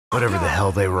Whatever the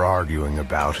hell they were arguing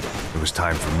about, it was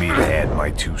time for me to add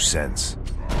my 2 cents.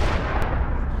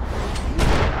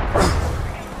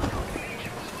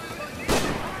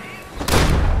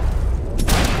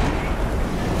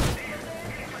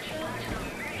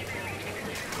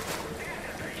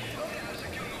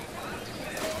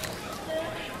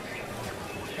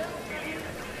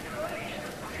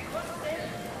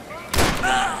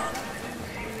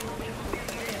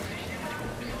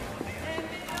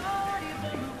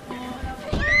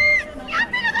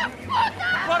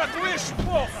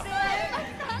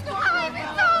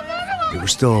 They were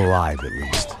still alive, at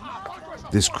least.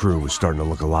 This crew was starting to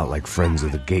look a lot like friends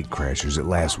of the gatecrashers at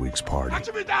last week's party.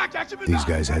 These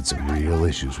guys had some real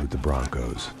issues with the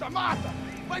Broncos.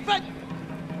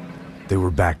 They were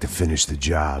back to finish the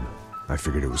job. I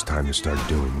figured it was time to start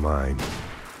doing mine.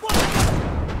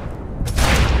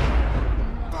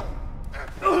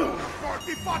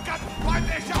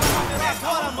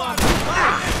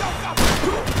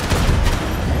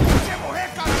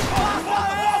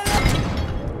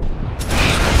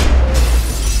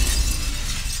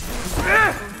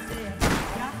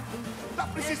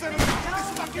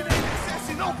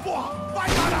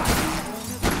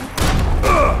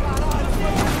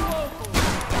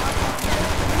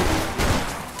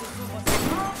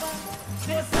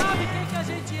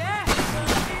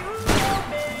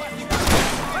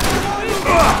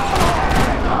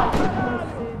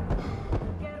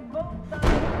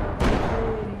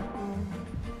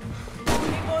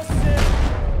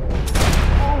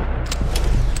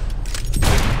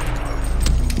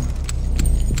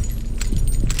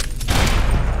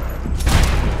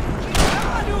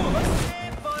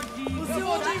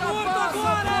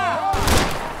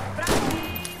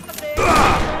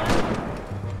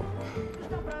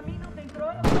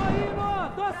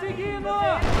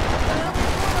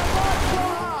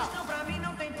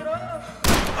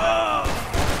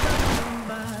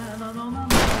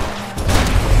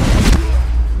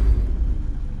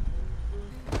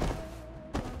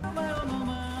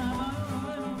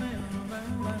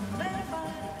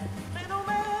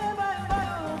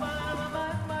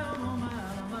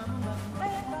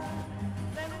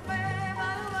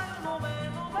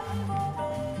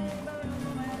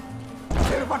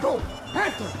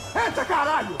 Entra,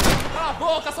 caralho! Cala a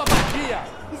boca, sua vadia!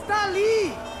 Está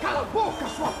ali! Cala a boca,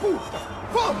 sua puta!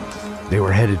 Vamos! They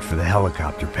were headed for the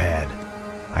helicopter pad.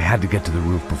 I had to get to the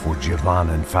roof before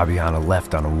Giovanna and Fabiana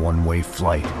left on a one-way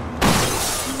flight.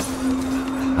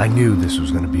 I knew this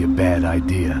was going to be a bad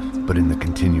idea, but in the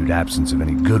continued absence of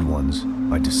any good ones,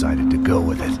 I decided to go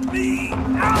with it.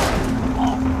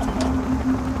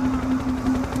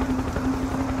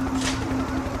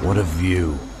 What a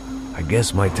view. I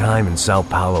guess my time in Sao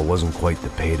Paulo wasn't quite the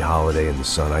paid holiday in the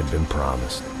sun I'd been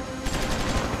promised.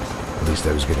 At least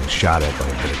I was getting shot at by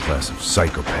a better class of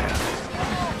psychopaths.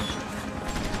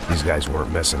 These guys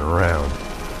weren't messing around.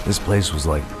 This place was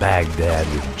like Baghdad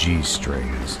with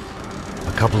G-strings.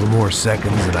 A couple of more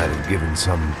seconds and I'd have given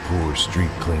some poor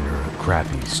street cleaner a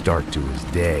crappy start to his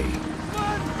day.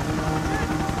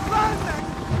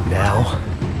 Now,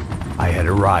 I had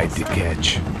a ride to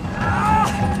catch.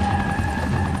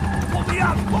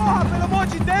 Porra, pelo amor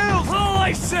de Deus! All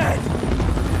I said!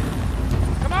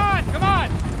 Come on!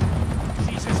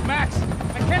 Jesus, Max!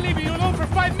 I can't leave you alone for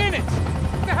 5 minutes!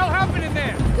 What the hell happened in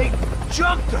there? They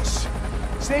jumped us!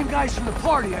 Same guys from the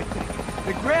party, I think.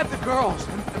 They grabbed the girls,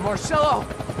 and Marcelo,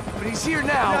 but he's here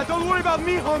now. Yeah, don't worry about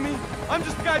me, homie. I'm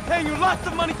just a guy paying you lots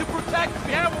of money to protect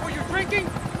me. Yeah, what were you drinking?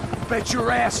 Bet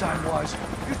your ass I was.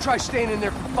 You try staying in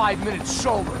there for 5 minutes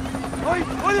sober. Oi,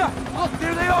 olha! Look,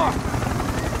 there they are!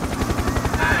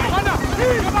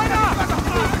 Giovanna!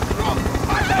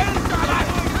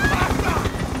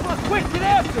 Come on, quick, get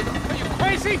after them! Are you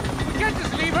crazy? We can't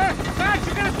just leave her! Max,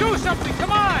 you gotta do something!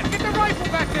 Come on! Get the rifle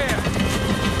back there!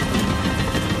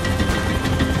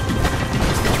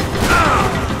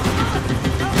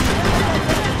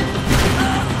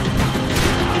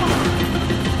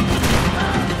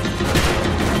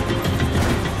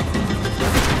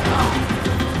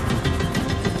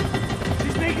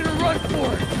 She's making a run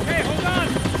for it! Hey, hold on!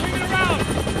 Swing it around!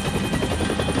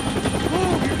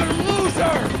 Move, you're gonna lose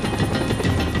her!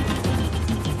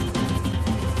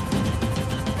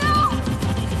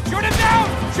 Shoot it down!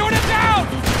 Shoot it down!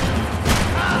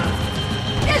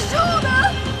 Me ajuda!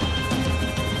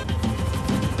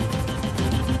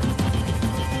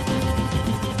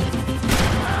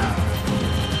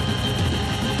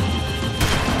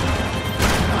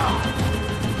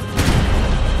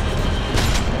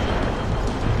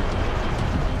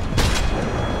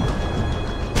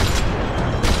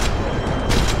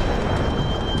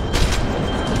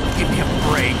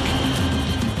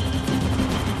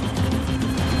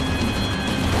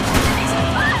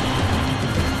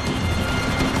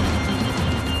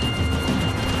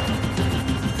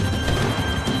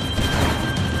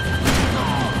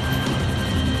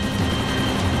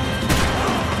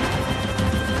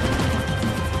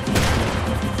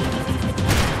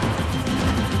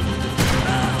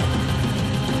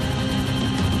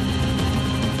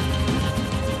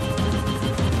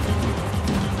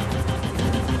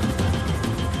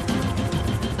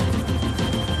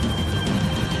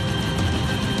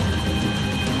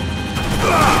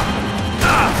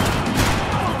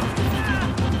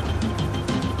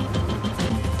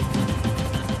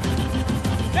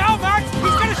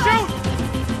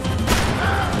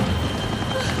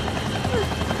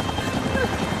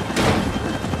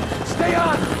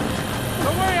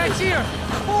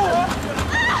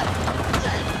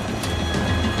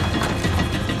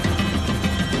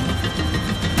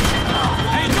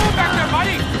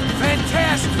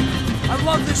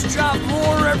 love this job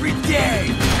more every day!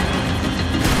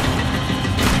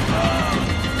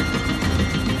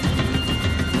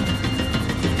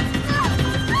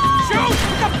 Shoot!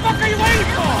 What the fuck are you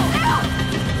waiting for?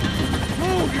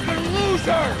 Move, you're gonna lose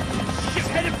her! She's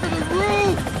headed for the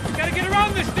roof! We gotta get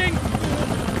around this thing!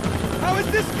 How is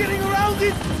this getting around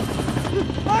it?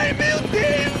 Ai, meu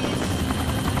Deus!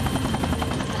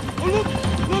 Oh,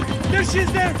 look! There she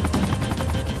is there!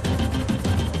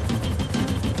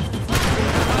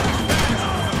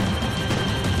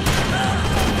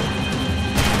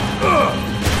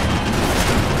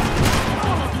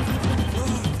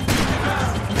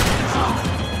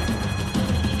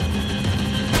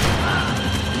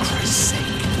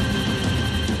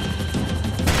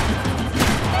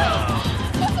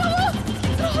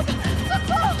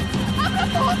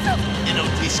 Eu não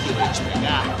disse que eu ia te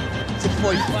pegar. Você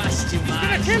foi fácil demais.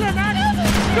 Gonna kill her, Max!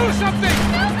 Do something!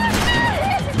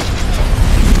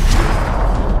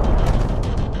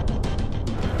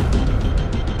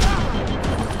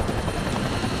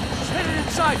 She's headed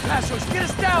inside, Passos! Get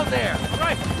us down there!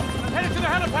 Right, I'm headed to the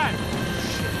helipad.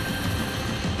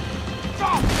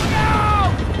 Stop!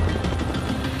 No!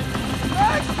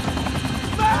 Max!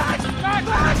 Max! Max!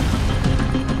 Max!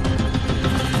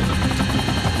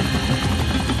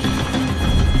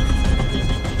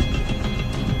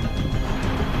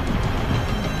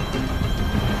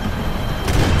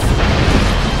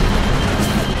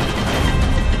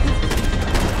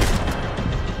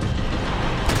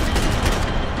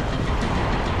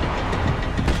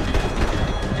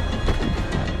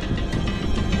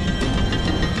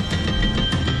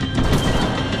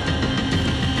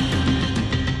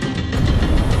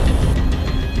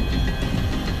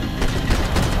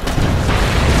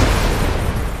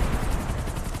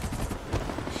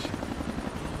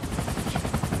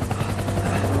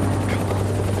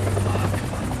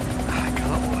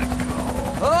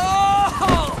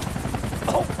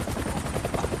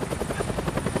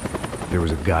 There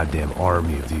was a goddamn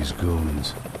army of these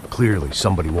goons. Clearly,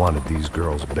 somebody wanted these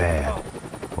girls bad.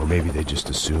 Or maybe they just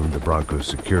assumed the Broncos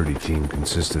security team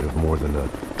consisted of more than a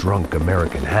drunk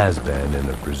American has-been and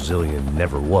a Brazilian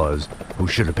never-was who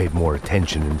should have paid more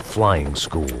attention in flying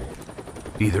school.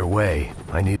 Either way,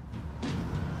 I need...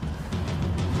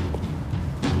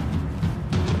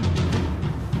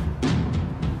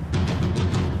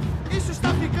 Isso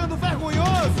está ficando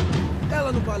vergonhoso!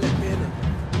 Ela não vale a pena.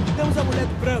 Temos a mulher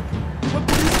do branco. Foi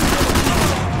por isso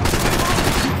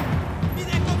que me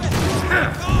dê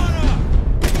cobertura!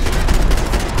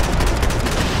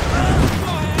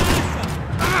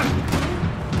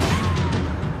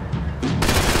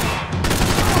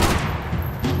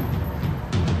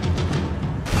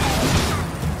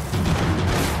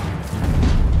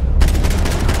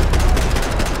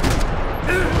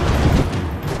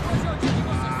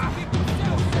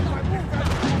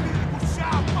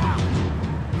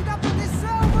 Me dá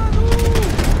proteção, mano!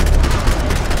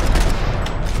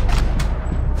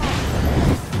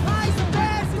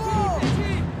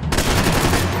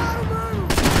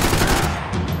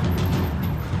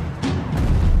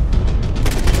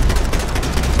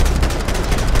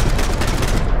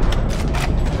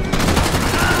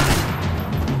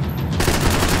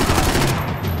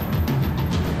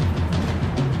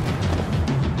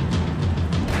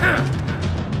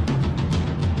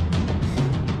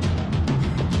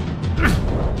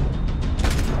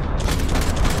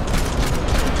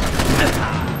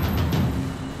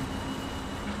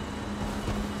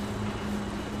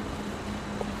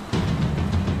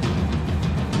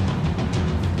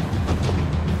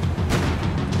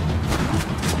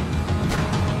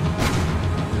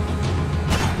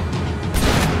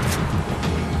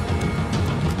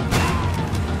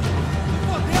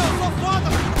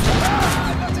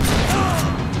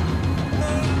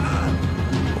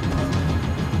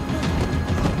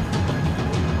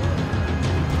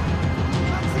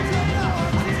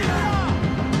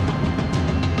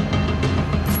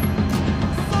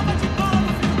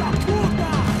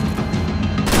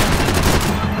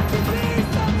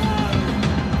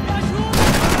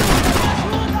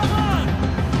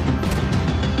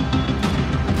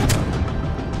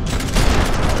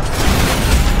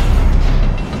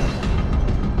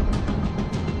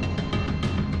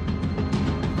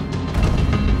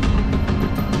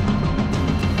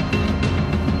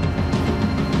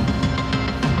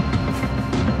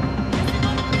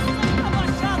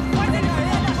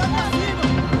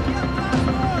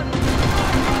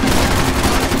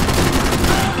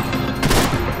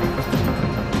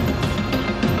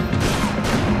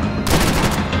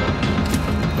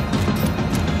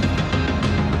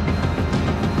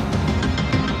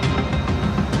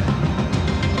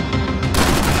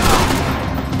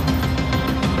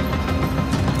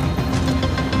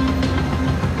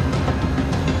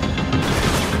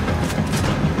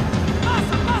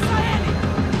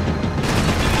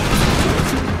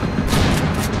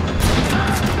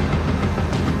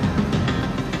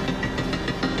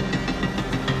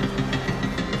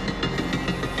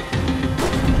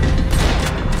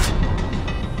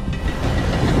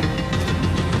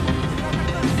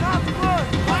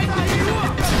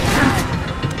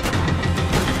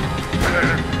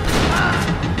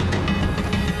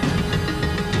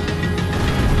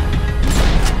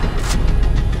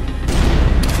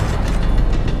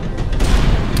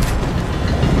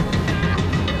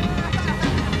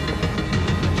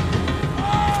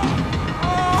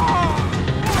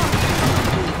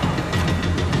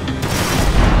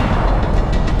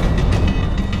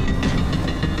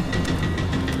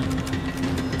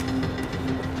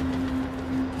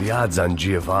 odds on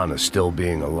Giovanna still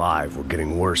being alive were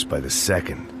getting worse by the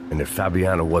second, and if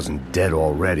Fabiana wasn't dead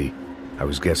already, I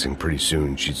was guessing pretty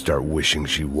soon she'd start wishing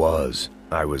she was.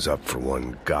 I was up for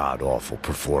one god-awful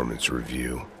performance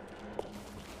review.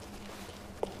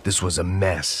 This was a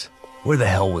mess. Where the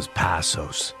hell was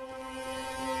Passos?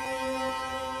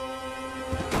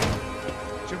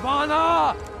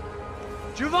 Giovanna!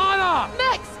 Giovanna!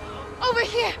 Max! Over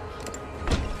here!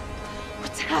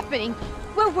 What's happening?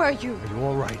 Where were you? Are you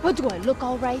all right? What, do I look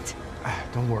all right?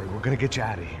 Don't worry, we're gonna get you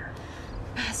out of here.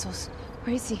 Passos,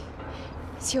 where is he?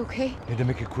 Is he okay? Need to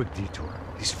make a quick detour.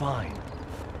 He's fine.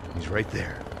 He's right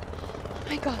there. Oh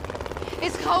my god.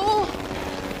 It's Raul!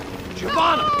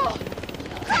 Giovanna! Raul!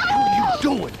 What the hell are you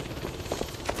doing?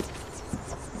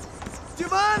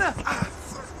 Giovanna!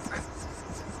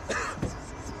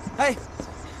 Hey!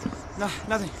 No,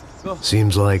 nothing. Go.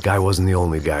 Seems like I wasn't the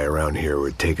only guy around here who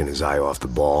had taken his eye off the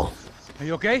ball. Are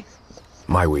you okay?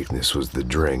 My weakness was the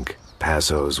drink.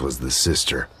 Passos was the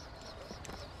sister.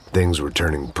 Things were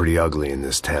turning pretty ugly in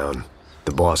this town.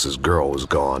 The boss's girl was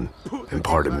gone, and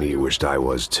part of me wished I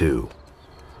was too.